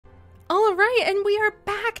All right, and we are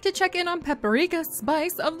back to check in on Paprika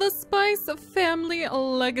Spice of the Spice Family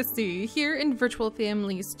Legacy here in Virtual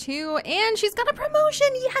Families 2, and she's got a promotion,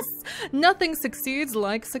 yes! Nothing succeeds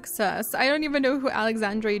like success. I don't even know who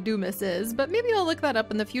Alexandre Dumas is, but maybe I'll look that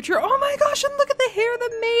up in the future. Oh my gosh, and look at the hair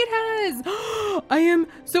the maid has! I am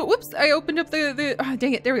so, whoops, I opened up oh,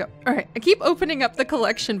 dang it, there we go. All right, I keep opening up the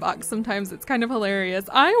collection box sometimes. It's kind of hilarious.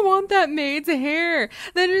 I want that maid's hair.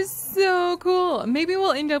 That is so cool. Maybe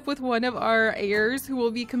we'll end up with one of our heirs who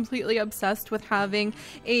will be completely obsessed with having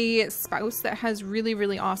a spouse that has really,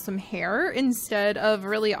 really awesome hair instead of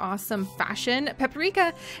really awesome fashion.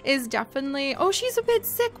 Paprika is definitely, oh, she's a bit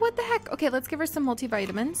sick. What the heck? Okay, let's give her some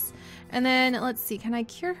multivitamins. And then let's see, can I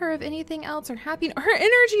cure her of anything else or happy? Her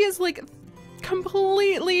energy is like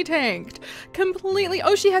completely tanked. Completely.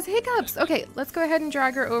 Oh, she has hiccups. Okay, let's go ahead and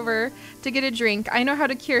drag her over to get a drink. I know how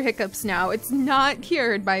to cure hiccups now. It's not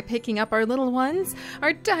cured by picking up our little ones,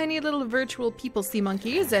 our tiny little virtual people sea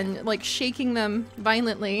monkeys, and like shaking them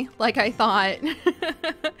violently like I thought.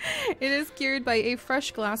 It is cured by a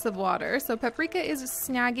fresh glass of water. So Paprika is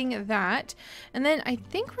snagging that. And then I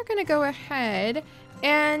think we're gonna go ahead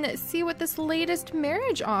and see what this latest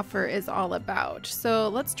marriage offer is all about. So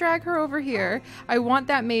let's drag her over here. I want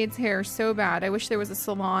that maid's hair so bad. I wish there was a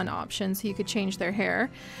salon option so you could change their hair.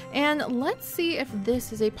 And let's see if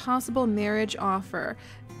this is a possible marriage offer.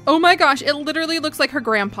 Oh my gosh, it literally looks like her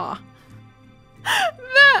grandpa.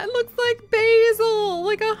 That looks like Basil,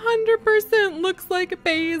 like 100% looks like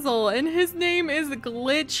Basil, and his name is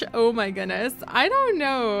Glitch. Oh my goodness, I don't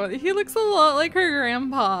know, he looks a lot like her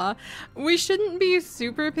grandpa. We shouldn't be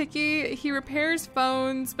super picky. He repairs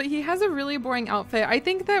phones, but he has a really boring outfit. I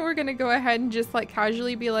think that we're gonna go ahead and just like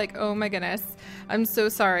casually be like, oh my goodness, I'm so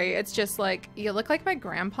sorry, it's just like, you look like my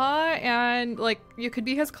grandpa, and like you could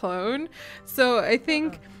be his clone. So I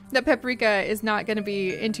think that Paprika is not going to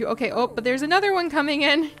be into, okay, oh, but there's another one coming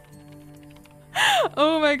in.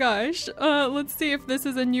 Oh my gosh. Let's see if this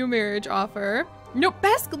is a new marriage offer. Nope,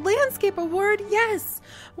 Best Landscape Award, yes!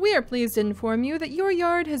 We are pleased to inform you that your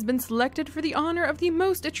yard has been selected for the honor of the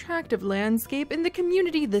most attractive landscape in the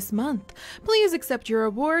community this month. Please accept your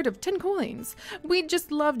award of 10 coins. We'd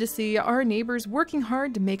just love to see our neighbors working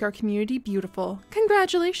hard to make our community beautiful.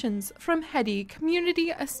 Congratulations from Hetty,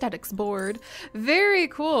 Community Aesthetics Board. Very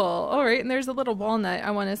cool. All right, and there's a little walnut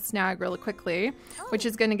I want to snag really quickly, which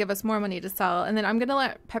is going to give us more money to sell. And then I'm going to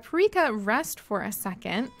let Paprika rest for a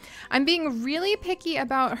second. I'm being really picky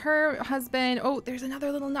about her husband. Oh, there's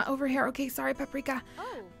another little nut over here. Okay, sorry, Paprika.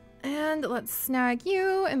 Oh. And let's snag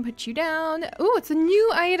you and put you down. Oh, it's a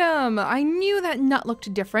new item. I knew that nut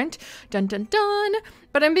looked different. Dun dun dun.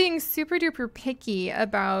 But I'm being super duper picky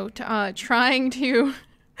about trying to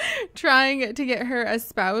get her a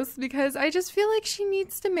spouse, because I just feel like she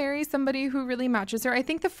needs to marry somebody who really matches her. I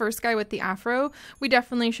think the first guy with the afro we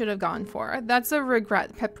definitely should have gone for. That's a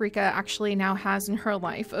regret Paprika actually now has in her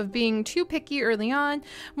life, of being too picky early on,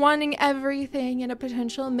 wanting everything in a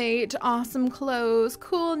potential mate, awesome clothes,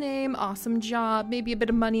 cool name, awesome job, maybe a bit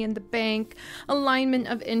of money in the bank, alignment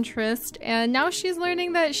of interest, and now she's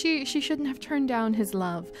learning that she shouldn't have turned down his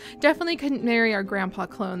love. Definitely couldn't marry our grandpa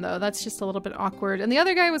clone though. That's just a little bit awkward. And the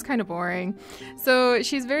other guy was kind of boring. So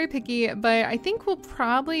she's very picky, but I think we'll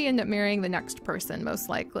probably end up marrying the next person, most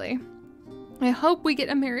likely. I hope we get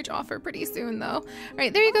a marriage offer pretty soon though. All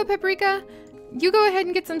right, there you go, Paprika. You go ahead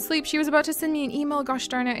and get some sleep. She was about to send me an email. Gosh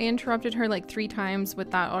darn it, I interrupted her like 3 times with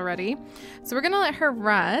that already. So we're gonna let her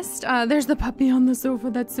rest. There's the puppy on the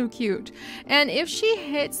sofa. That's so cute. And if she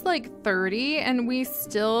hits like 30 and we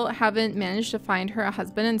still haven't managed to find her a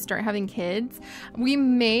husband and start having kids, we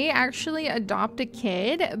may actually adopt a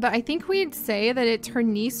kid, but I think we'd say that it's her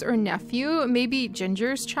niece or nephew, maybe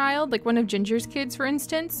Ginger's child, like one of Ginger's kids, for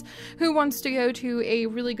instance, who wants to go to a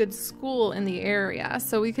really good school in the area.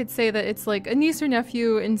 So we could say that it's like a niece or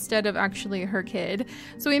nephew instead of actually her kid.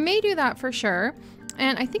 So we may do that for sure.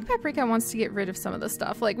 And I think Paprika wants to get rid of some of the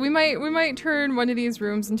stuff. Like we might turn one of these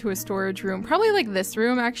rooms into a storage room. Probably like this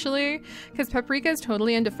room actually, because Paprika is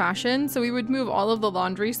totally into fashion. So we would move all of the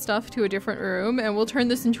laundry stuff to a different room and we'll turn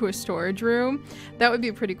this into a storage room. That would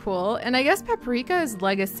be pretty cool. And I guess Paprika's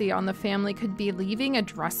legacy on the family could be leaving a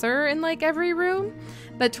dresser in like every room.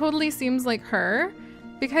 That totally seems like her.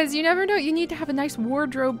 because you never know, you need to have a nice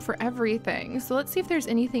wardrobe for everything. So let's see if there's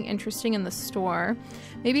anything interesting in the store.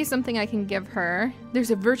 Maybe something I can give her.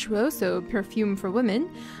 There's a Virtuoso perfume for women.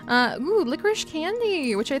 Ooh, licorice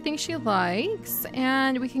candy, which I think she likes.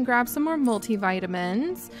 And we can grab some more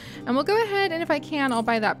multivitamins. And we'll go ahead, and if I can, I'll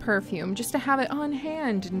buy that perfume just to have it on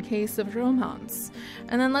hand in case of romance.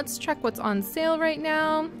 And then let's check what's on sale right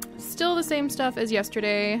now. Still the same stuff as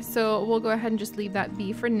yesterday, so we'll go ahead and just leave that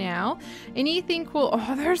be for now. Anything cool?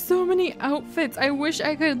 Oh, there's so many outfits. I wish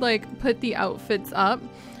I could like put the outfits up,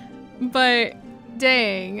 but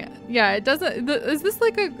dang. Yeah, it doesn't. Is this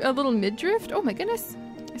like a little midriff? Oh my goodness.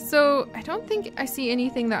 So I don't think I see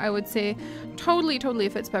anything that I would say totally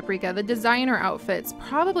fits Paprika. The designer outfits,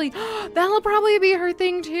 probably, that'll probably be her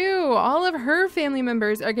thing too. All of her family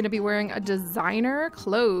members are going to be wearing a designer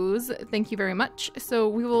clothes. Thank you very much. So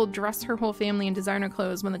we will dress her whole family in designer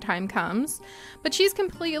clothes when the time comes. But she's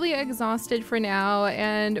completely exhausted for now,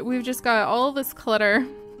 and we've just got all this clutter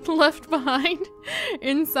left behind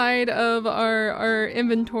inside of our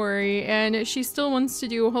inventory, and she still wants to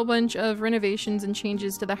do a whole bunch of renovations and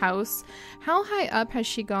changes to the house. How high up has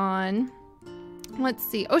she gone? Let's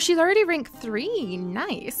see. Oh, she's already ranked 3.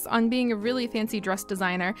 Nice. On being a really fancy dress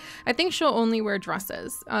designer. I think she'll only wear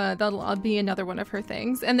dresses. That'll be another one of her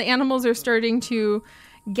things. And the animals are starting to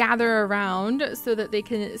gather around so that they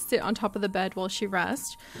can sit on top of the bed while she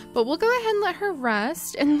rests. But we'll go ahead and let her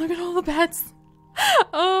rest. And look at all the beds.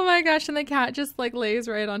 Oh my gosh, and the cat just like lays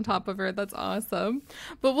right on top of her. That's awesome.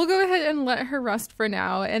 But we'll go ahead and let her rest for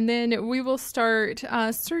now, and then we will start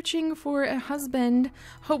searching for a husband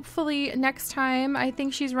hopefully next time. I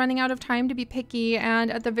think she's running out of time to be picky,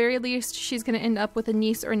 and at the very least she's going to end up with a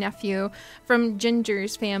niece or nephew from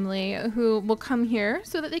Ginger's family who will come here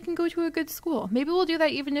so that they can go to a good school. Maybe we'll do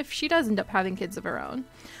that even if she does end up having kids of her own.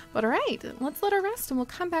 But all right, let's let her rest and we'll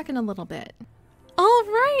come back in a little bit. All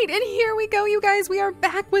right, and here we go, you guys. We are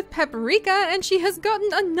back with Paprika, and she has gotten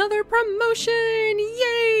another promotion.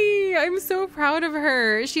 Yay! I'm so proud of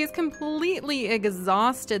her. She is completely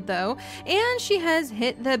exhausted, though, and she has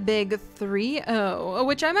hit the big 3-0,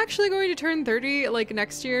 which I'm actually going to turn 30 like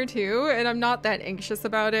next year, too, and I'm not that anxious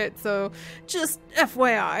about it, so just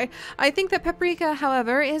FYI. I think that Paprika,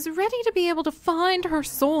 however, is ready to be able to find her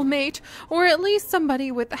soulmate, or at least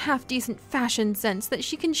somebody with a half-decent fashion sense that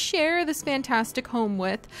she can share this fantastic home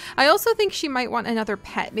with. I also think she might want another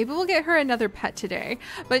pet. Maybe we'll get her another pet today.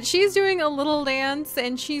 But she's doing a little dance,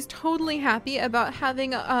 and she's totally happy about having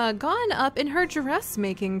gone up in her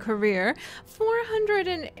dressmaking career.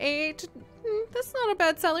 408. That's not a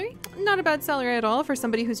bad salary. Not a bad salary at all for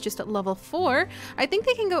somebody who's just at level 4. I think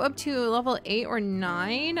they can go up to level 8 or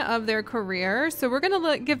 9 of their career. So we're going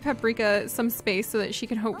to give Paprika some space so that she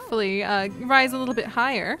can hopefully rise a little bit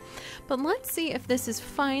higher. But let's see if this is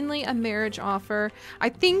finally a marriage offer. I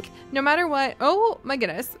think no matter what... Oh my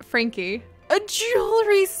goodness, Frankie. A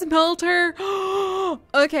jewelry smelter.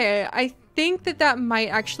 Okay, I think that might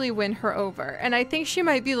actually win her over, and I think she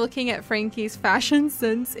might be looking at Frankie's fashion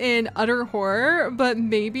sense in utter horror, but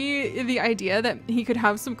maybe the idea that he could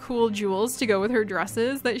have some cool jewels to go with her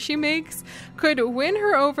dresses that she makes could win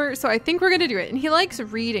her over. So I think we're gonna do it. And he likes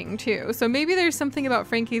reading too, so maybe there's something about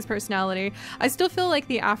Frankie's personality. I still feel like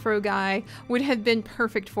the Afro guy would have been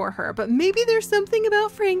perfect for her, but maybe there's something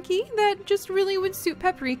about Frankie that just really would suit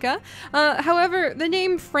Paprika. However, the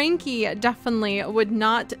name Frankie definitely would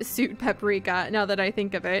not suit Paprika, now that I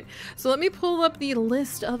think of it. So let me pull up the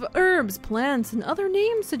list of herbs, plants, and other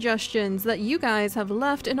name suggestions that you guys have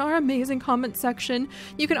left in our amazing comment section.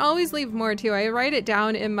 You can always leave more too. I write it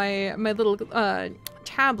down in my little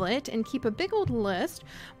tablet and keep a big old list.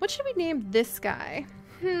 What should we name this guy?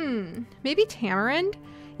 Maybe Tamarind?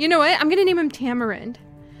 You know what? I'm gonna name him Tamarind,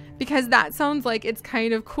 because that sounds like it's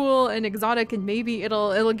kind of cool and exotic, and maybe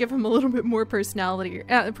it'll give him a little bit more personality.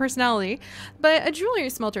 But a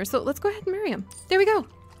jewelry smelter. So let's go ahead and marry him. There we go.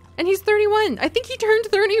 And he's 31. I think he turned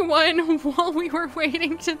 31 while we were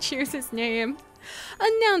waiting to choose his name.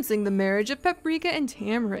 Announcing the marriage of Paprika and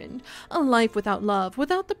Tamarind. A life without love,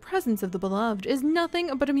 without the presence of the beloved, is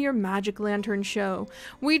nothing but a mere magic lantern show.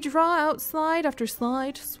 We draw out slide after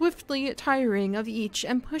slide, swiftly tiring of each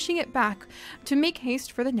and pushing it back to make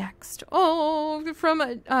haste for the next. Oh, from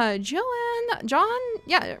John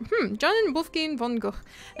and Wolfgang von Goethe.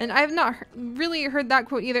 And I have not really heard that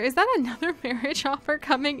quote either. Is that another marriage offer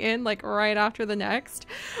coming in like right after the next?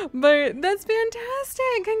 But that's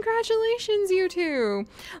fantastic. Congratulations, you two.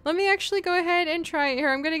 Let me actually go ahead and try it here.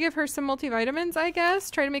 I'm going to give her some multivitamins, I guess.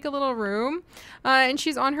 Try to make a little room. And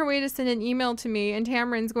she's on her way to send an email to me, and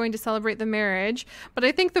Tamarind's going to celebrate the marriage. But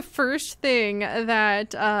I think the first thing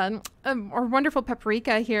that our wonderful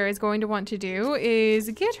Paprika here is going to want to do is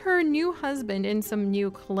get her new husband in some new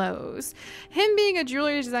clothes. Him being a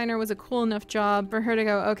jewelry designer was a cool enough job for her to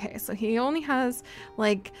go, okay, so he only has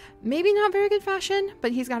like maybe not very good fashion,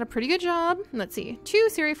 but he's got a pretty good job. Let's see. To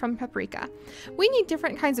Siri from Paprika. We need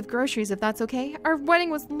different kinds of groceries if that's okay. Our wedding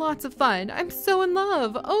was lots of fun. I'm so in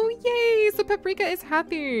love. Oh, yay. So Paprika is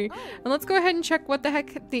happy. And let's go ahead and check what the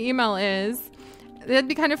heck the email is. It'd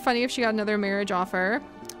be kind of funny if she got another marriage offer.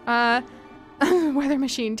 Weather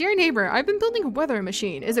machine. Dear neighbor, I've been building a weather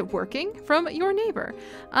machine. Is it working? From your neighbor.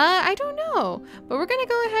 I don't know, but we're gonna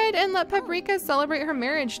go ahead and let Paprika celebrate her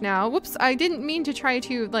marriage now. Whoops, I didn't mean to try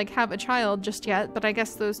to like have a child just yet, but I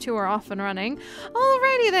guess those two are off and running.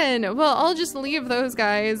 Alrighty then. Well, I'll just leave those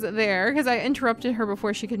guys there because I interrupted her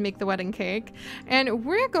before she could make the wedding cake. And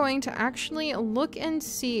we're going to actually look and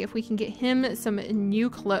see if we can get him some new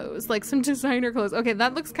clothes, like some designer clothes. Okay,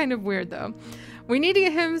 that looks kind of weird though. We need to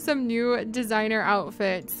get him some new designer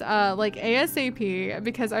outfits, like ASAP,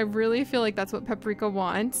 because I really feel like that's what Paprika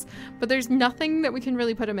wants. But there's nothing that we can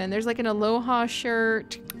really put him in. There's like an Aloha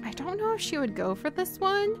shirt. I don't know if she would go for this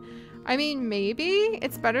one. I mean, maybe.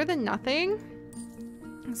 It's better than nothing.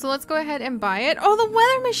 So let's go ahead and buy it. Oh, the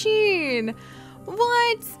weather machine!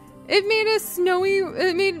 What? It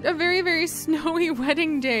made a very, very snowy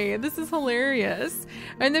wedding day. This is hilarious.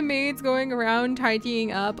 And the maid's going around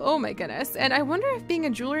tidying up. Oh my goodness. And I wonder if being a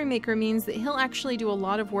jewelry maker means that he'll actually do a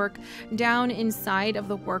lot of work down inside of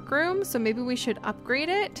the workroom. So maybe we should upgrade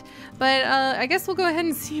it. But I guess we'll go ahead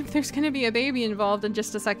and see if there's going to be a baby involved in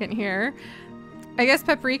just a second here. I guess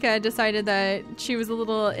Paprika decided that she was a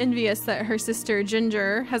little envious that her sister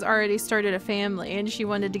Ginger has already started a family and she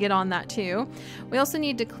wanted to get on that too. We also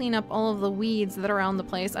need to clean up all of the weeds that are around the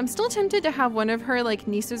place. I'm still tempted to have one of her like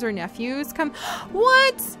nieces or nephews come.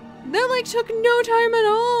 What? That like took no time at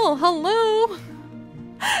all. Hello.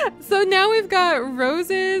 So now we've got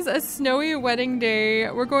roses, a snowy wedding day.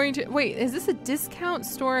 We're going to, wait, is this a discount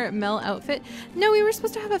store Mel outfit? No, we were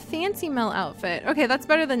supposed to have a fancy Mel outfit. Okay, that's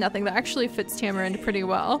better than nothing. That actually fits Tamarind pretty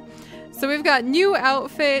well. So we've got new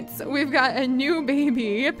outfits. We've got a new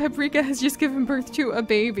baby. Paprika has just given birth to a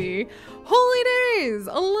baby. Holy days!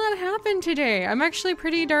 A lot happened today. I'm actually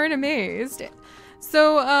pretty darn amazed.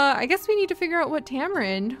 So I guess we need to figure out what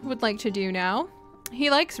Tamarind would like to do now.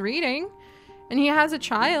 He likes reading. And he has a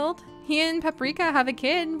child. He and Paprika have a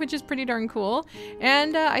kid, which is pretty darn cool.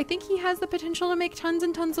 And I think he has the potential to make tons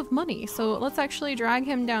and tons of money. So let's actually drag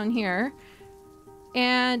him down here.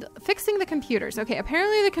 And fixing the computers. Okay,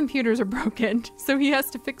 apparently the computers are broken, so he has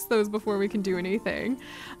to fix those before we can do anything.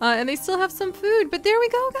 And they still have some food, but there we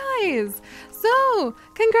go, guys. So,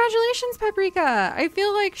 congratulations, Paprika. I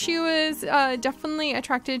feel like she was definitely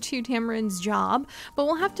attracted to Tamarind's job, but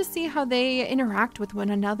we'll have to see how they interact with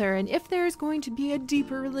one another and if there's going to be a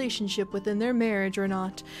deeper relationship within their marriage or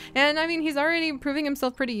not. And I mean, he's already proving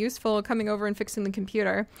himself pretty useful coming over and fixing the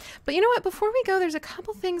computer. But you know what? Before we go, there's a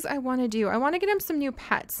couple things I want to do. I want to get him some new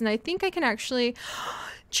pets, and I think I can actually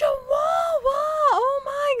Chihuahua! Oh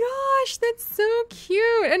my gosh, that's so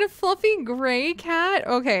cute. And a fluffy gray cat.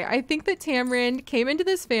 Okay, I think that Tamarind came into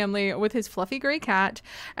this family with his fluffy gray cat,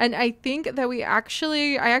 and I think that I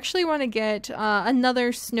actually want to get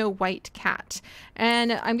another Snow White cat.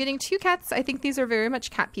 And I'm getting two cats. I think these are very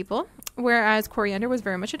much cat people, whereas Coriander was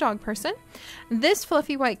very much a dog person. This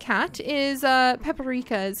fluffy white cat is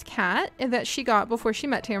Paprika's cat that she got before she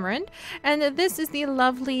met Tamarind. And this is the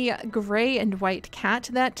lovely gray and white cat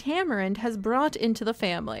that Tamarind has brought into the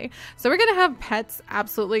family. So we're gonna have pets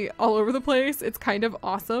absolutely all over the place. It's kind of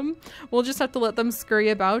awesome. We'll just have to let them scurry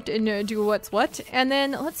about and do what's what. And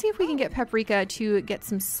then let's see if we can get Paprika to get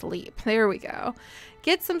some sleep. There we go.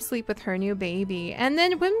 Get some sleep with her new baby. And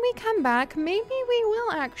then when we come back, maybe we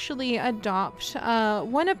will actually adopt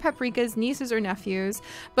one of Paprika's nieces or nephews.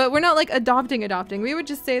 But we're not like adopting. We would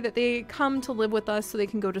just say that they come to live with us so they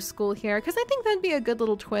can go to school here. Because I think that'd be a good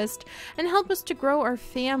little twist and help us to grow our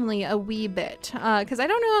family a wee bit. Because I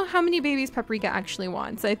don't know how many babies Paprika actually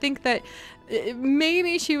wants. I think that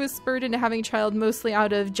maybe she was spurred into having a child mostly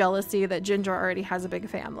out of jealousy that Ginger already has a big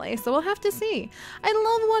family. So we'll have to see. I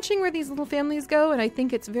love watching where these little families go, and I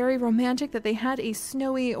think it's very romantic that they had a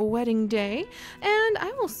snowy wedding day. And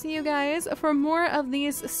I will see you guys for more of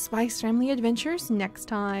these Spice Family adventures next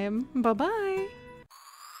time. Bye-bye.